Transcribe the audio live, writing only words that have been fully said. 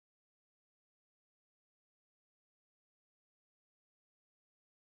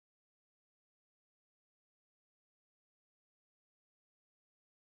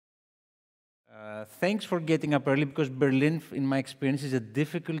Thanks for getting up early, because Berlin, in my experience, is a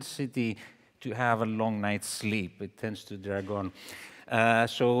difficult city to have a long night's sleep. It tends to drag on.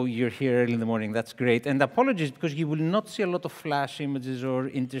 So you're here early in the morning. That's great. And apologies, because you will not see a lot of flash images or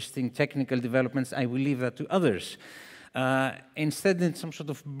interesting technical developments. I will leave that to others. Instead, in some sort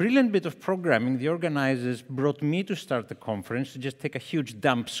of brilliant bit of programming, the organizers brought me to start the conference to just take a huge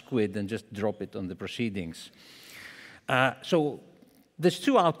damp squid and just drop it on the proceedings. So there's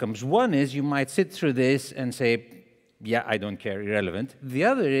two outcomes. One is you might sit through this and say, yeah, I don't care, irrelevant. The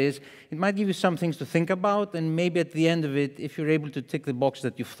other is it might give you some things to think about, and maybe at the end of it, if you're able to tick the box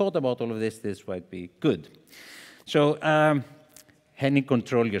that you've thought about all of this, this might be good. So, Henny,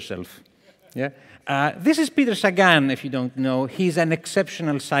 control yourself. Yeah. This is Peter Sagan, if you don't know. He's an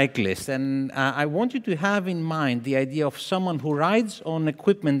exceptional cyclist, and I want you to have in mind the idea of someone who rides on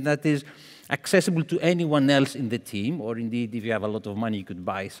equipment that is accessible to anyone else in the team, or indeed, if you have a lot of money, you could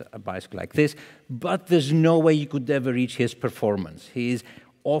buy a bicycle like this, but there's no way you could ever reach his performance. He is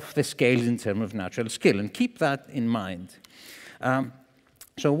off the scales in terms of natural skill, and keep that in mind.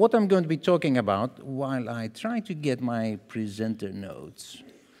 So what I'm going to be talking about, while I try to get my presenter notes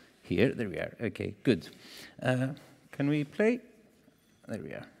here, there we are, okay, good. Can we play? There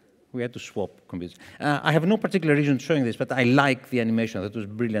we are. We had to swap computers. I have no particular reason showing this, but I like the animation. That was a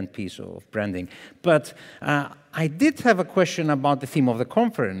brilliant piece of branding. But I did have a question about the theme of the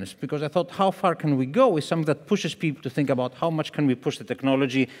conference, because I thought, how far can we go with something that pushes people to think about how much can we push the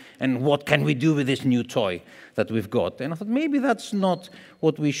technology and what can we do with this new toy that we've got. And I thought maybe that's not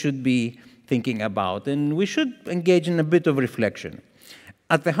what we should be thinking about, and we should engage in a bit of reflection.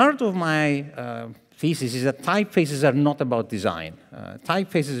 At the heart of my thesis is that typefaces are not about design.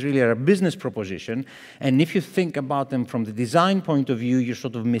 Typefaces really are a business proposition, and if you think about them from the design point of view, you're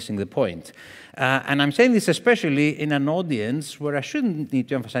sort of missing the point. And I'm saying this especially in an audience where I shouldn't need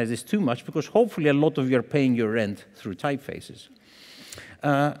to emphasize this too much, because hopefully a lot of you are paying your rent through typefaces.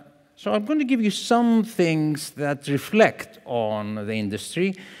 So I'm going to give you some things that reflect on the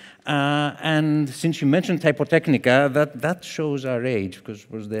industry. And since you mentioned Typo Technica, that shows our age, because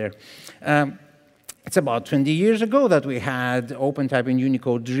it was there. It's about 20 years ago that we had OpenType and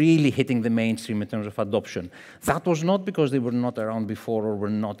Unicode really hitting the mainstream in terms of adoption. That was not because they were not around before or were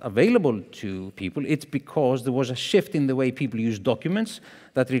not available to people. It's because there was a shift in the way people use documents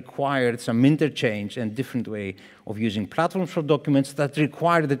that required some interchange and different way of using platforms for documents that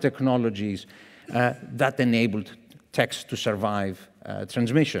required the technologies that enabled text to survive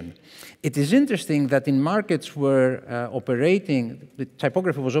transmission. It is interesting that in markets where the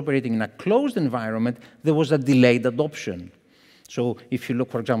typography was operating in a closed environment, there was a delayed adoption. So if you look,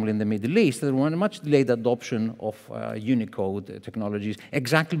 for example, in the Middle East, there was a much delayed adoption of Unicode technologies,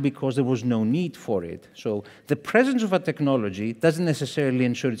 exactly because there was no need for it. So the presence of a technology doesn't necessarily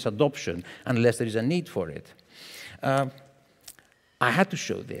ensure its adoption unless there is a need for it. I had to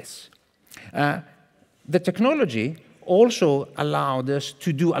show this. The technology also allowed us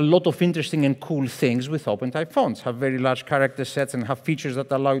to do a lot of interesting and cool things with OpenType fonts, have very large character sets and have features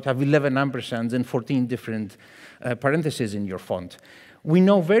that allow you to have 11 ampersands and 14 different parentheses in your font. We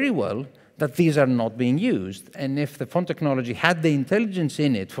know very well that these are not being used. And if the font technology had the intelligence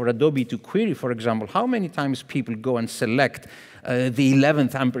in it for Adobe to query, for example, how many times people go and select the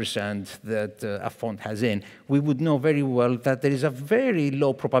 11th ampersand that a font has in, we would know very well that there is a very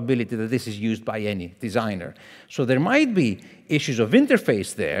low probability that this is used by any designer. So there might be issues of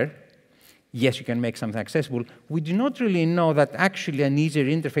interface there. Yes, you can make something accessible. We do not really know that actually an easier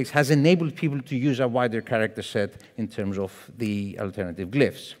interface has enabled people to use a wider character set in terms of the alternative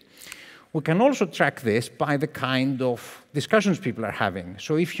glyphs. We can also track this by the kind of discussions people are having.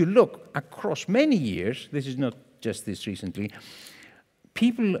 So if you look across many years, this is not just this recently,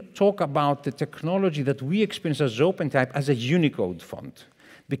 people talk about the technology that we experience as OpenType as a Unicode font,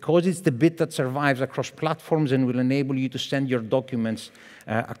 because it's the bit that survives across platforms and will enable you to send your documents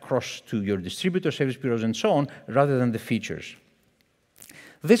across to your distributor, service bureaus, and so on, rather than the features.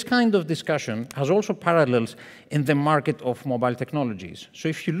 This kind of discussion has also parallels in the market of mobile technologies. So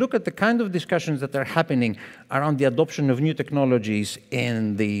if you look at the kind of discussions that are happening around the adoption of new technologies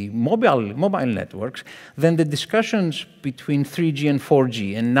in the mobile networks, then the discussions between 3G and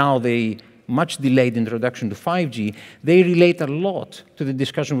 4G, and now the much delayed introduction to 5G, they relate a lot to the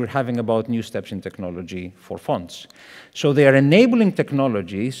discussion we're having about new steps in technology for fonts. So they are enabling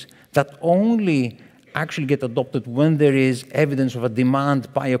technologies that only actually get adopted when there is evidence of a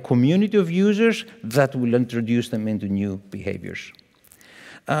demand by a community of users that will introduce them into new behaviors.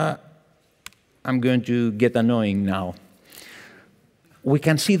 I'm going to get annoying now. We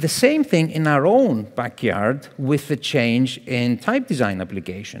can see the same thing in our own backyard with the change in type design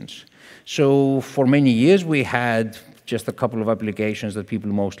applications. So for many years, we had just a couple of applications that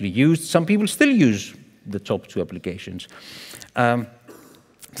people mostly used. Some people still use the top 2 applications.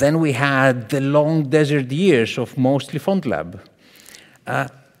 Then we had the long desert years of mostly FontLab.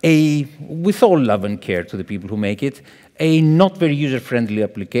 With all love and care to the people who make it, a not very user-friendly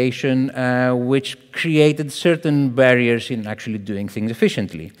application which created certain barriers in actually doing things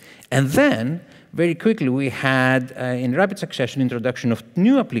efficiently. And then, very quickly, we had, in rapid succession, introduction of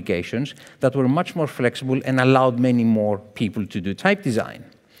new applications that were much more flexible and allowed many more people to do type design.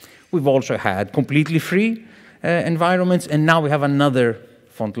 We've also had completely free environments, and now we have another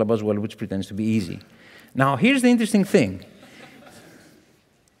FontLab as well, which pretends to be easy. Now, here's the interesting thing.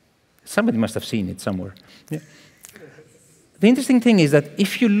 Somebody must have seen it somewhere. Yeah. The interesting thing is that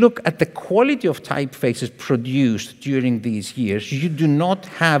if you look at the quality of typefaces produced during these years, you do not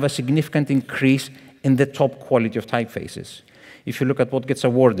have a significant increase in the top quality of typefaces. If you look at what gets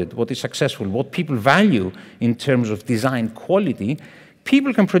awarded, what is successful, what people value in terms of design quality,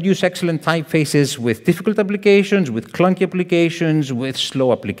 people can produce excellent typefaces with difficult applications, with clunky applications, with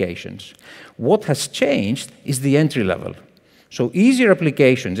slow applications. What has changed is the entry level. So easier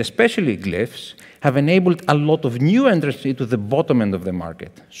applications, especially glyphs, have enabled a lot of new entrants into the bottom end of the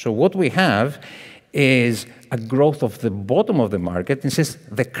market. So what we have is a growth of the bottom of the market, and since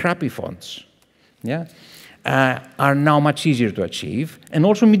the crappy fonts are now much easier to achieve, and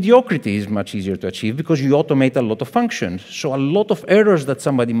also mediocrity is much easier to achieve because you automate a lot of functions. So a lot of errors that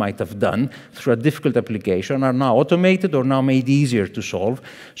somebody might have done through a difficult application are now automated or now made easier to solve.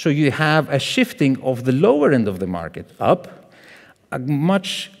 So you have a shifting of the lower end of the market up, a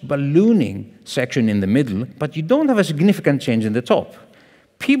much ballooning section in the middle, but you don't have a significant change in the top.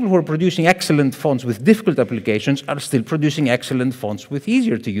 People who are producing excellent fonts with difficult applications are still producing excellent fonts with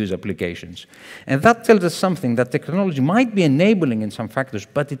easier-to-use applications. And that tells us something, that technology might be enabling in some factors,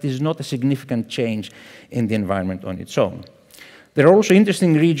 but it is not a significant change in the environment on its own. There are also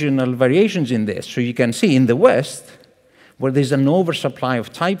interesting regional variations in this. So you can see in the West, where there's an oversupply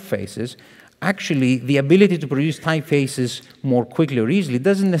of typefaces, actually, the ability to produce typefaces more quickly or easily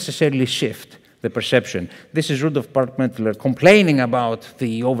doesn't necessarily shift the perception. This is Rudolf Bartmettler complaining about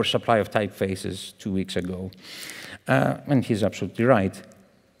the oversupply of typefaces 2 weeks ago. And he's absolutely right.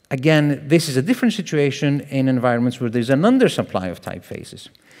 Again, this is a different situation in environments where there's an undersupply of typefaces.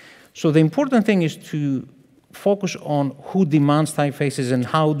 So the important thing is to focus on who demands typefaces and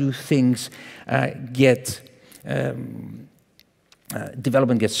how do things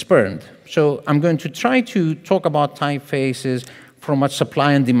development gets spurned. So I'm going to try to talk about typefaces from a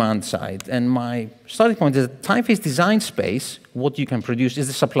supply and demand side. And my starting point is that typeface design space, what you can produce, is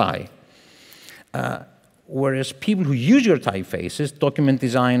the supply. Whereas people who use your typefaces, document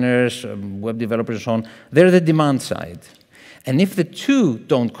designers, web developers and so on, they're the demand side. And if the two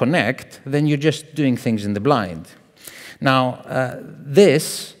don't connect, then you're just doing things in the blind. Now,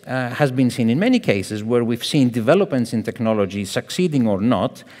 this has been seen in many cases where we've seen developments in technology succeeding or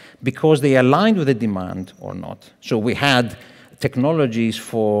not because they aligned with the demand or not. So we had technologies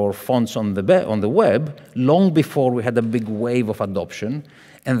for fonts on the web long before we had a big wave of adoption,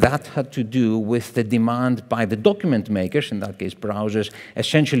 and that had to do with the demand by the document makers, in that case browsers,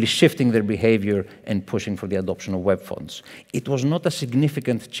 essentially shifting their behavior and pushing for the adoption of web fonts. It was not a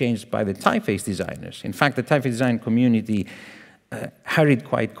significant change by the typeface designers. In fact, the typeface design community hurried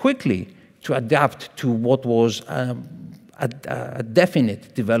quite quickly to adapt to what was a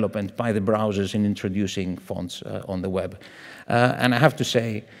definite development by the browsers in introducing fonts on the web. And I have to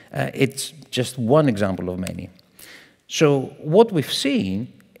say, it's just one example of many. So what we've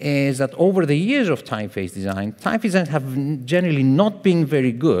seen is that over the years of typeface design have generally not been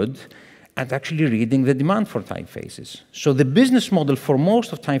very good at actually reading the demand for typefaces. So the business model for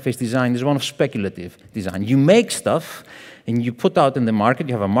most of typeface design is one of speculative design. You make stuff, and you put out in the market,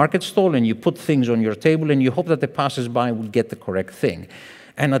 you have a market stall, and you put things on your table, and you hope that the passers-by will get the correct thing.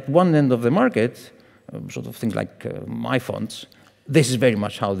 And at one end of the market, sort of things like my fonts, this is very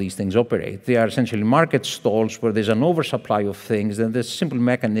much how these things operate. They are essentially market stalls where there's an oversupply of things, and there's simple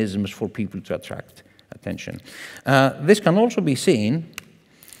mechanisms for people to attract attention. This can also be seen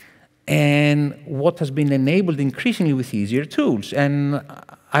in what has been enabled increasingly with easier tools. And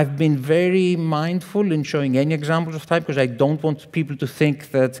I've been very mindful in showing any examples of type because I don't want people to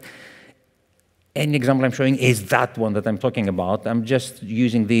think that any example I'm showing is that one that I'm talking about. I'm just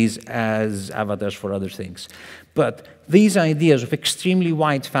using these as avatars for other things. But these ideas of extremely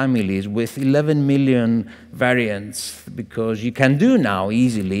wide families with 11 million variants, because you can do now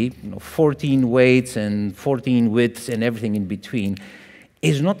easily 14 weights and 14 widths and everything in between,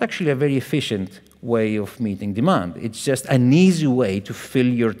 is not actually a very efficient way of meeting demand. It's just an easy way to fill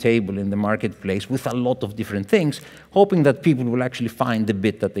your table in the marketplace with a lot of different things, hoping that people will actually find the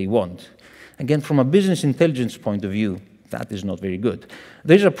bit that they want. Again, from a business intelligence point of view, that is not very good.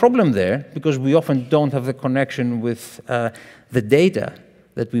 There's a problem there because we often don't have the connection with the data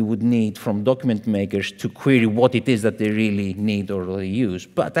that we would need from document makers to query what it is that they really need or they use.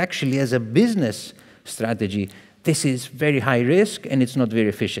 But actually, as a business strategy, this is very high risk and it's not very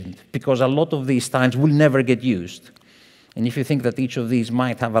efficient because a lot of these styles will never get used. And if you think that each of these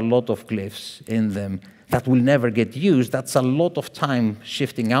might have a lot of glyphs in them that will never get used, that's a lot of time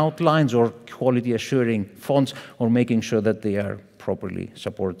shifting outlines or quality assuring fonts or making sure that they are properly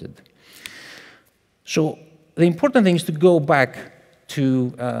supported. So the important thing is to go back to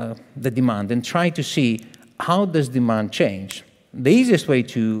the demand and try to see how does demand change. The easiest way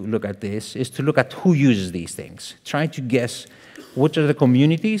to look at this is to look at who uses these things. Try to guess what are the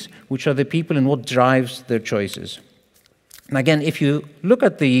communities, which are the people, and what drives their choices. And again, if you look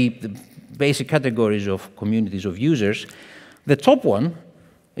at the basic categories of communities of users, the top one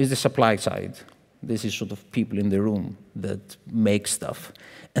is the supply side. This is sort of people in the room that make stuff.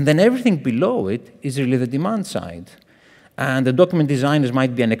 And then everything below it is really the demand side. And the document designers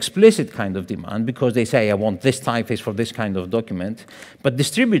might be an explicit kind of demand because they say, I want this typeface for this kind of document. But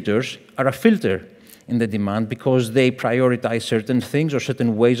distributors are a filter in the demand because they prioritize certain things or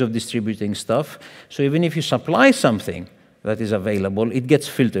certain ways of distributing stuff. So even if you supply something that is available, it gets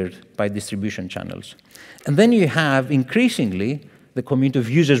filtered by distribution channels. And then you have, increasingly, the community of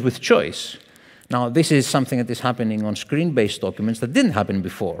users with choice. Now, this is something that is happening on screen-based documents that didn't happen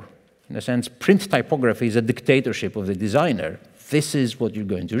before. In a sense, print typography is a dictatorship of the designer. This is what you're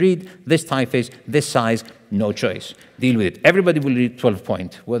going to read, this typeface, this size, no choice. Deal with it. Everybody will read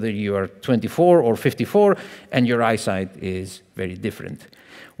 12-point, whether you are 24 or 54, and your eyesight is very different.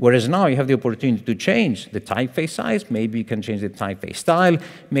 Whereas now you have the opportunity to change the typeface size. Maybe you can change the typeface style.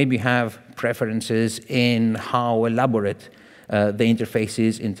 Maybe you have preferences in how elaborate the interface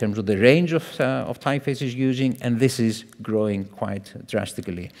is in terms of the range of typefaces using, and this is growing quite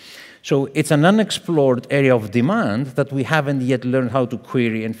drastically. So it's an unexplored area of demand that we haven't yet learned how to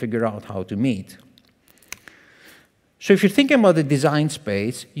query and figure out how to meet. So if you're thinking about the design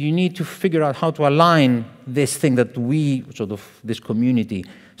space, you need to figure out how to align this thing that we, this community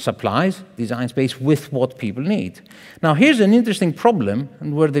supplies, design space, with what people need. Now here's an interesting problem,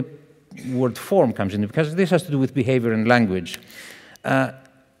 and where the word form comes in, because this has to do with behavior and language.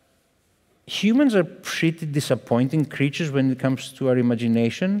 Humans are pretty disappointing creatures when it comes to our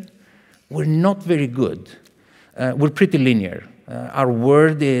imagination. We're not very good. We're pretty linear. Our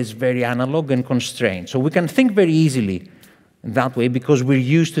word is very analog and constrained. So we can think very easily that way because we're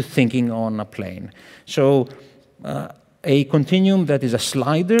used to thinking on a plane. So a continuum that is a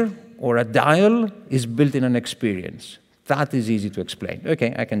slider or a dial is built in an experience. That is easy to explain.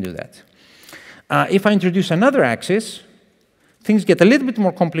 OK, I can do that. If I introduce another axis, things get a little bit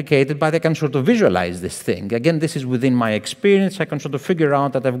more complicated, but I can sort of visualize this thing. Again, this is within my experience. I can sort of figure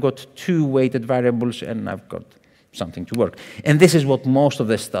out that I've got two weighted variables, and I've got something to work. And this is what most of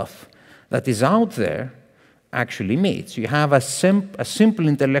the stuff that is out there actually meets. You have a simple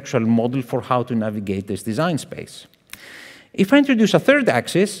intellectual model for how to navigate this design space. If I introduce a third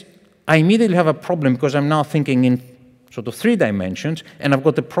axis, I immediately have a problem because I'm now thinking in sort of 3 dimensions, and I've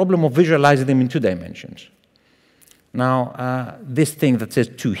got the problem of visualizing them in 2 dimensions. Now, this thing that says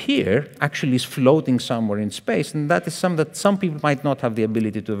 2 here actually is floating somewhere in space, and that is something that some people might not have the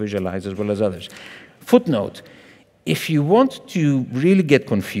ability to visualize as well as others. Footnote, if you want to really get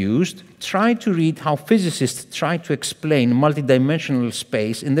confused, try to read how physicists try to explain multidimensional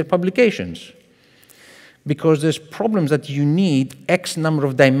space in their publications. Because there's problems that you need X number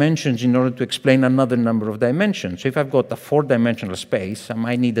of dimensions in order to explain another number of dimensions. So if I've got a 4-dimensional space, I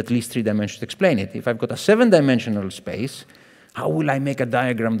might need at least 3 dimensions to explain it. If I've got a 7-dimensional space, how will I make a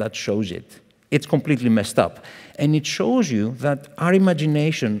diagram that shows it? It's completely messed up. And it shows you that our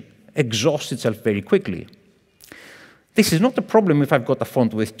imagination exhausts itself very quickly. This is not a problem if I've got a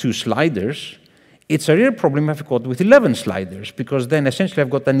font with 2 sliders. It's a real problem if I've got with 11 sliders, because then essentially I've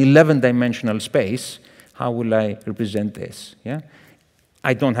got an 11-dimensional space. How will I represent this? Yeah?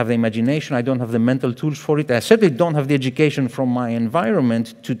 I don't have the imagination. I don't have the mental tools for it. I certainly don't have the education from my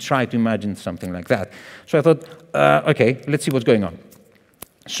environment to try to imagine something like that. So I thought, OK, let's see what's going on.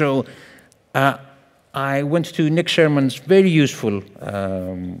 So I went to Nick Sherman's very useful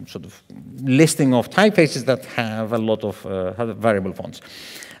sort of listing of typefaces that have a lot of have variable fonts.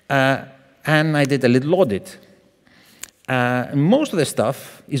 And I did a little audit. Most of the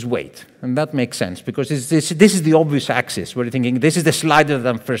stuff is weight, and that makes sense because this is the obvious axis where you're thinking, this is the slider that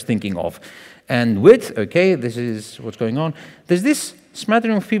I'm first thinking of. And width, okay, this is what's going on. There's this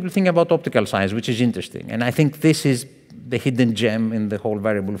smattering of people thinking about optical size, which is interesting. And I think this is the hidden gem in the whole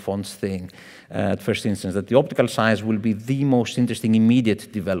variable fonts thing at first instance, that the optical size will be the most interesting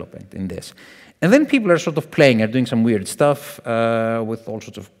immediate development in this. And then people are sort of playing, are doing some weird stuff with all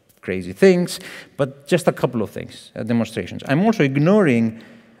sorts of crazy things, but just a couple of things, demonstrations. I'm also ignoring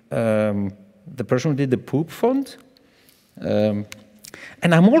the person who did the poop font, and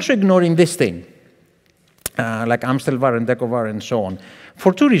I'm also ignoring this thing, like Amstelvar and Decovar and so on,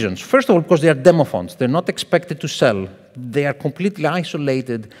 for two reasons. First of all, because they are demo fonts. They're not expected to sell. They are completely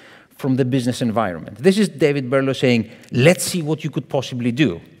isolated from the business environment. This is David Berlow saying, let's see what you could possibly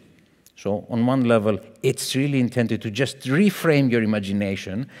do. So on one level, it's really intended to just reframe your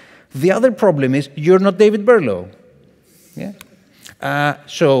imagination. The other problem is you're not David Berlow. Yeah?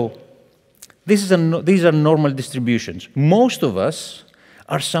 So these are normal distributions. Most of us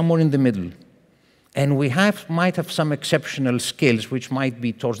are somewhere in the middle. And we might have some exceptional skills, which might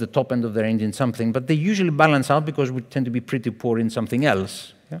be towards the top end of the range in something, but they usually balance out because we tend to be pretty poor in something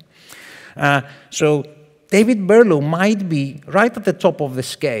else. Yeah? So David Berlow might be right at the top of the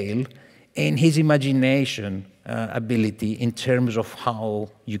scale in his imagination ability in terms of how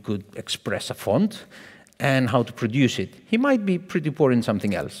you could express a font and how to produce it. He might be pretty poor in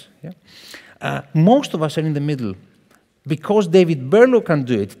something else. Yeah? Most of us are in the middle. Because David Berlow can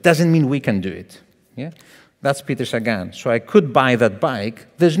do it, doesn't mean we can do it. Yeah? That's Peter Sagan. So I could buy that bike.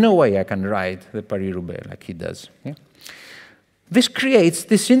 There's no way I can ride the Paris-Roubaix like he does. Yeah? This creates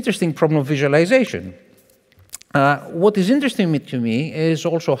this interesting problem of visualization. What is interesting to me is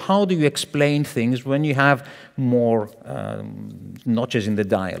also how do you explain things when you have more notches in the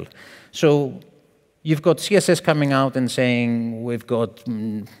dial. So you've got CSS coming out and saying we've got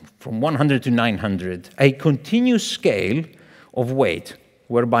from 100 to 900, a continuous scale of weight,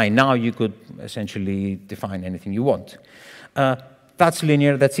 whereby now you could essentially define anything you want. That's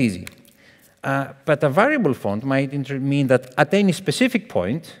linear, that's easy. But a variable font might mean that at any specific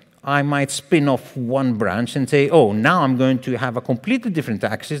point, I might spin off one branch and say, oh, now I'm going to have a completely different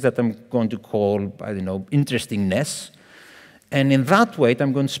axis that I'm going to call, I don't know, interestingness. And in that way,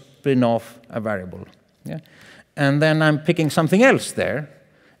 I'm going to spin off a variable. Yeah? And then I'm picking something else there,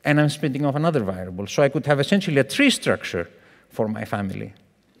 and I'm spinning off another variable. So I could have essentially a tree structure for my family.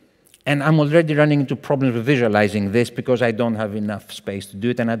 And I'm already running into problems with visualizing this because I don't have enough space to do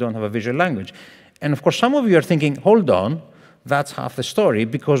it, and I don't have a visual language. And of course, some of you are thinking, hold on, that's half the story,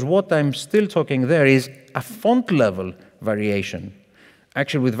 because what I'm still talking there is a font level variation.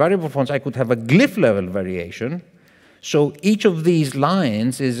 Actually, with variable fonts, I could have a glyph level variation. So each of these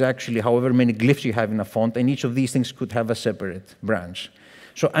lines is actually however many glyphs you have in a font, and each of these things could have a separate branch.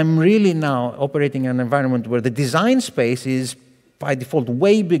 So I'm really now operating in an environment where the design space is, by default,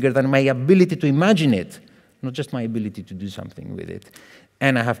 way bigger than my ability to imagine it, not just my ability to do something with it.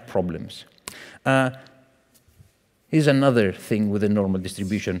 And I have problems. Here's another thing with a normal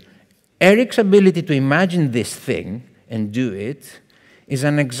distribution. Eric's ability to imagine this thing and do it is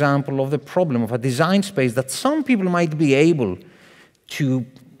an example of the problem of a design space that some people might be able to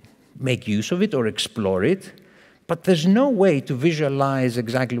make use of it or explore it, but there's no way to visualize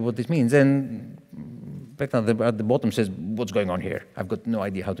exactly what this means. And back at the bottom says, what's going on here? I've got no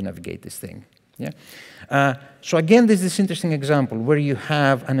idea how to navigate this thing. Yeah? So again, there's this interesting example where you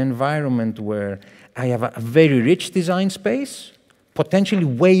have an environment where I have a very rich design space, potentially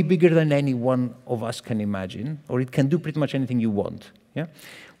way bigger than any one of us can imagine, or it can do pretty much anything you want, yeah?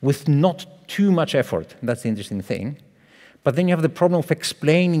 With not too much effort. That's the interesting thing. But then you have the problem of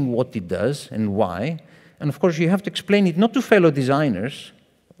explaining what it does and why. And of course, you have to explain it not to fellow designers,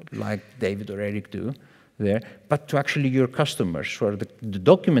 like David or Eric do there, but to actually your customers, who are the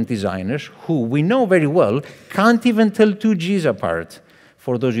document designers, who we know very well can't even tell two G's apart.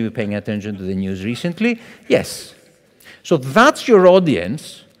 For those of you paying attention to the news recently, yes. So that's your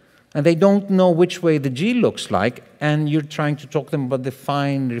audience, and they don't know which way the G looks like, and you're trying to talk to them about the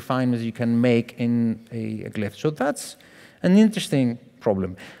fine refinements you can make in a glyph. So that's an interesting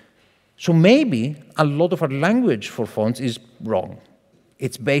problem. So maybe a lot of our language for fonts is wrong.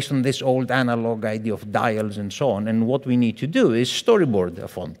 It's based on this old analog idea of dials and so on, and what we need to do is storyboard a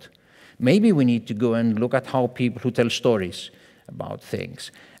font. Maybe we need to go and look at how people who tell stories about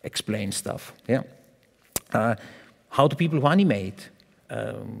things explain stuff. Yeah? How do people who animate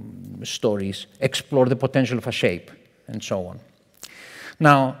stories explore the potential of a shape, and so on.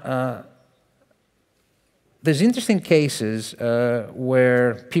 Now, there's interesting cases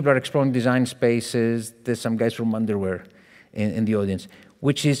where people are exploring design spaces. There's some guys from underwear in the audience,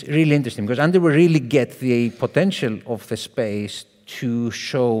 which is really interesting because underwear really get the potential of the space to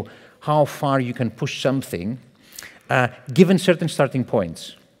show how far you can push something given certain starting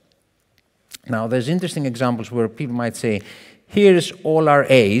points. Now, there's interesting examples where people might say, here's all our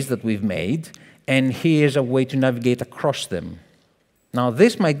A's that we've made, and here's a way to navigate across them. Now,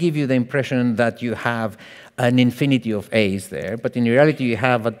 this might give you the impression that you have an infinity of A's there, but in reality, you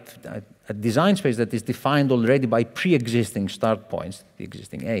have a design space that is defined already by pre-existing start points, the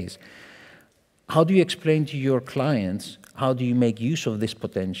existing A's. How do you explain to your clients, how do you make use of this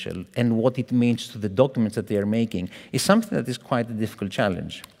potential, and what it means to the documents that they are making is something that is quite a difficult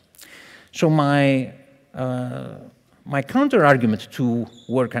challenge. So my counter-argument to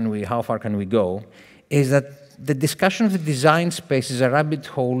how far can we go, is that the discussion of the design space is a rabbit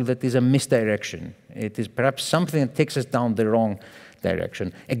hole that is a misdirection. It is perhaps something that takes us down the wrong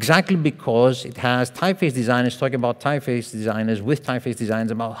direction, exactly because it has typeface designers talking about typeface designers with typeface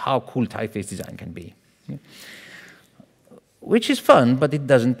designers about how cool typeface design can be. Yeah. Which is fun, but it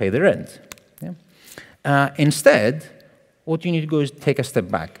doesn't pay the rent. Yeah. Instead, what you need to do is take a step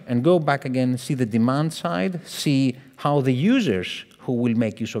back and go back again, see the demand side, see how the users who will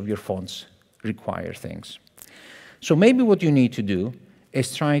make use of your fonts require things. So maybe what you need to do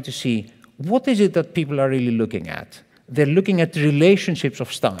is try to see what is it that people are really looking at. They're looking at relationships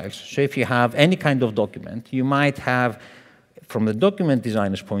of styles. So if you have any kind of document, you might have, from the document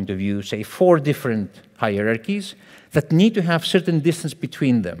designer's point of view, say 4 different hierarchies that need to have certain distance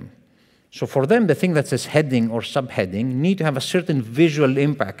between them. So for them, the thing that says heading or subheading need to have a certain visual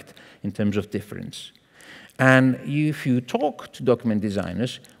impact in terms of difference. And if you talk to document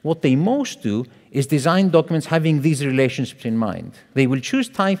designers, what they most do is design documents having these relationships in mind. They will choose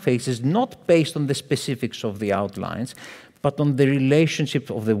typefaces not based on the specifics of the outlines, but on the relationship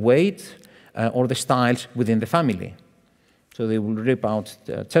of the weight or the styles within the family. So they will rip out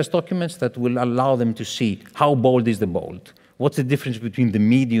test documents that will allow them to see how bold is the bold, what's the difference between the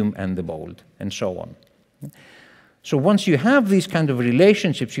medium and the bold, and so on. So once you have these kind of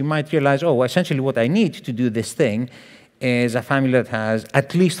relationships, you might realize, oh, essentially what I need to do this thing is a family that has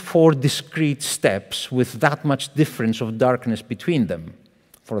at least 4 discrete steps with that much difference of darkness between them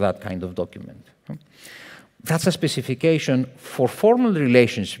for that kind of document. That's a specification for formal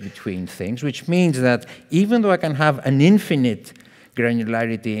relations between things, which means that even though I can have an infinite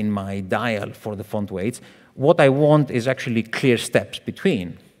granularity in my dial for the font weights, what I want is actually clear steps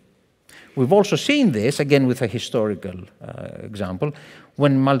between. We've also seen this, again with a historical example,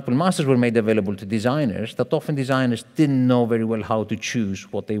 when multiple masters were made available to designers, that often designers didn't know very well how to choose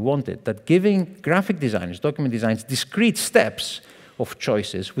what they wanted. That giving graphic designers, document designers, discrete steps of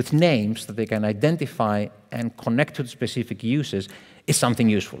choices with names that they can identify and connect to specific uses is something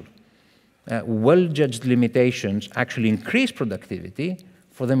useful. Well-judged limitations actually increase productivity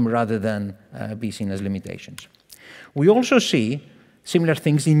for them rather than be seen as limitations. We also see similar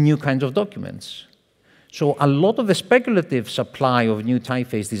things in new kinds of documents. So a lot of the speculative supply of new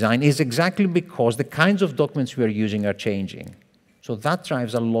typeface design is exactly because the kinds of documents we are using are changing. So that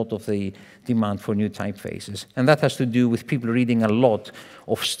drives a lot of the demand for new typefaces. And that has to do with people reading a lot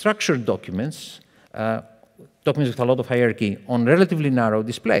of structured documents, documents with a lot of hierarchy, on relatively narrow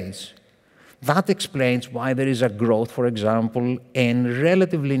displays. That explains why there is a growth, for example, in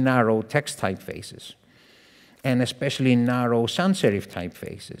relatively narrow text typefaces, and especially narrow sans serif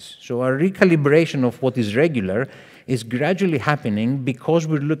typefaces. So a recalibration of what is regular is gradually happening because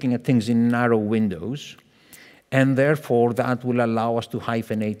we're looking at things in narrow windows, and therefore that will allow us to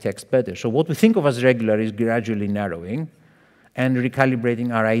hyphenate text better. So what we think of as regular is gradually narrowing and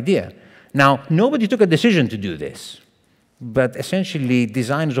recalibrating our idea. Now, nobody took a decision to do this, but essentially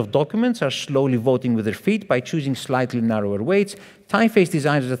designers of documents are slowly voting with their feet by choosing slightly narrower weights. Typeface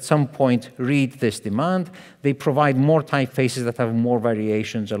designers at some point read this demand. They provide more typefaces that have more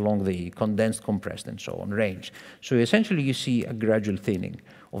variations along the condensed, compressed, and so on range. So essentially you see a gradual thinning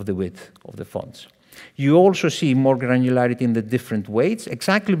of the width of the fonts. You also see more granularity in the different weights,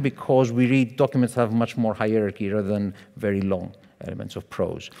 exactly because we read documents that have much more hierarchy rather than very long elements of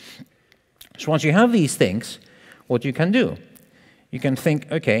prose. So once you have these things, what you can do, you can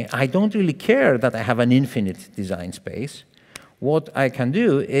think, okay, I don't really care that I have an infinite design space. What I can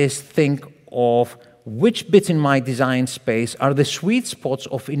do is think of which bits in my design space are the sweet spots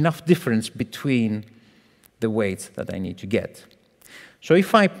of enough difference between the weights that I need to get. So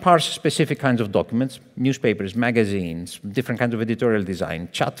if I parse specific kinds of documents, newspapers, magazines, different kinds of editorial design,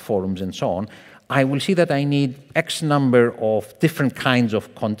 chat forums, and so on, I will see that I need X number of different kinds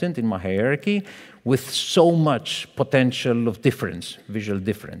of content in my hierarchy with so much potential of difference, visual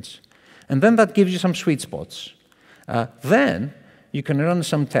difference. And then that gives you some sweet spots. Then you can run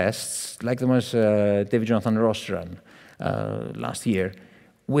some tests, like the ones David Jonathan Ross ran last year,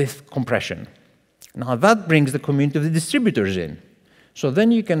 with compression. Now that brings the community of the distributors in. So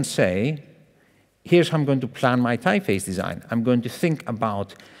then you can say, here's how I'm going to plan my typeface design. I'm going to think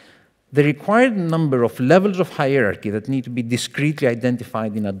about the required number of levels of hierarchy that need to be discretely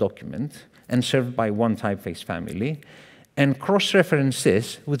identified in a document and served by one typeface family, and cross-reference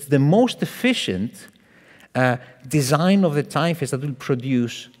this with the most efficient design of the typeface that will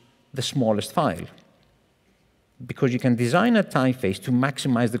produce the smallest file. Because you can design a typeface to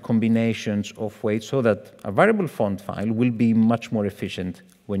maximize the combinations of weights so that a variable font file will be much more efficient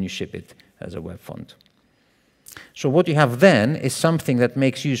when you ship it as a web font. So what you have then is something that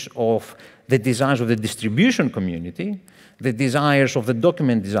makes use of the desires of the distribution community, the desires of the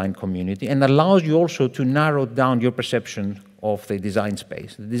document design community, and allows you also to narrow down your perception of the design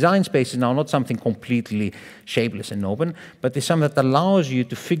space. The design space is now not something completely shapeless and open, but it's something that allows you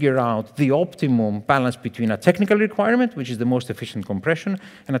to figure out the optimum balance between a technical requirement, which is the most efficient compression,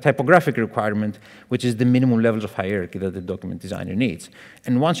 and a typographic requirement, which is the minimum levels of hierarchy that the document designer needs.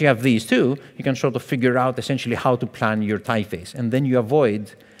 And once you have these two, you can sort of figure out essentially how to plan your typeface, and then you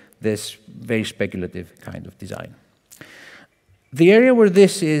avoid this very speculative kind of design. The area where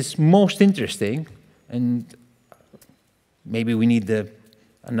this is most interesting, and maybe we need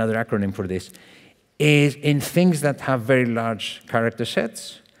another acronym for this, is in things that have very large character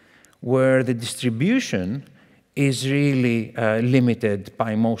sets, where the distribution is really limited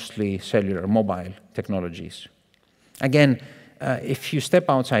by mostly cellular mobile technologies. Again, if you step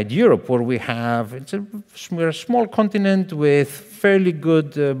outside Europe, where we're a small continent with fairly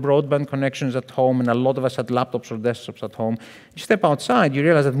good broadband connections at home, and a lot of us had laptops or desktops at home, you step outside, you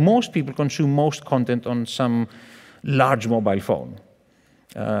realize that most people consume most content on some large mobile phone.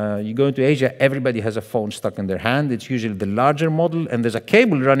 You go into Asia, everybody has a phone stuck in their hand. It's usually the larger model, and there's a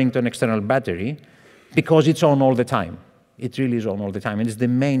cable running to an external battery because it's on all the time. It really is on all the time, and it's the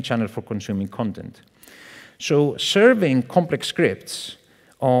main channel for consuming content. So serving complex scripts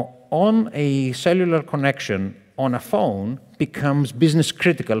on a cellular connection on a phone becomes business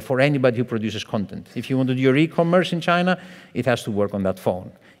critical for anybody who produces content. If you want to do your e-commerce in China, it has to work on that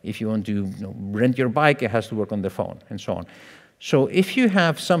phone. If you want to rent your bike, it has to work on the phone, and so on. So if you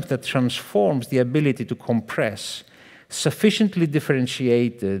have something that transforms the ability to compress sufficiently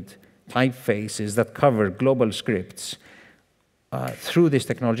differentiated typefaces that cover global scripts through this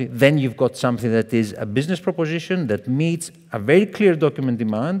technology, then you've got something that is a business proposition that meets a very clear document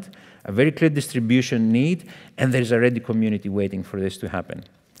demand, a very clear distribution need, and there's a ready community waiting for this to happen.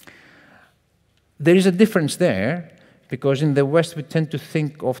 There is a difference there, because in the West, we tend to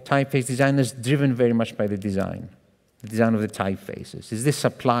think of typeface design as driven very much by the design of the typefaces. Is this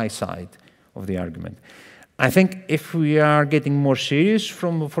supply side of the argument? I think if we are getting more serious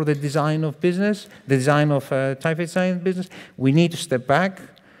for the design of business, the design of typeface design business, we need to step back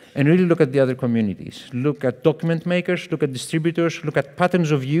and really look at the other communities. Look at document makers, look at distributors, look at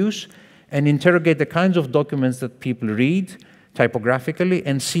patterns of use, and interrogate the kinds of documents that people read typographically,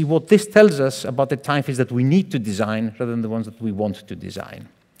 and see what this tells us about the typeface that we need to design rather than the ones that we want to design.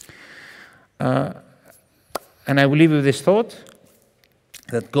 And I will leave you with this thought,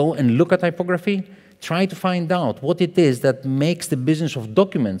 that go and look at typography, try to find out what it is that makes the business of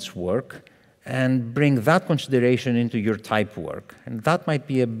documents work, and bring that consideration into your type work. And that might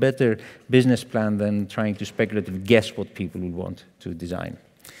be a better business plan than trying to speculatively guess what people will want to design.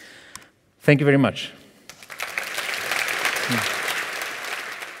 Thank you very much.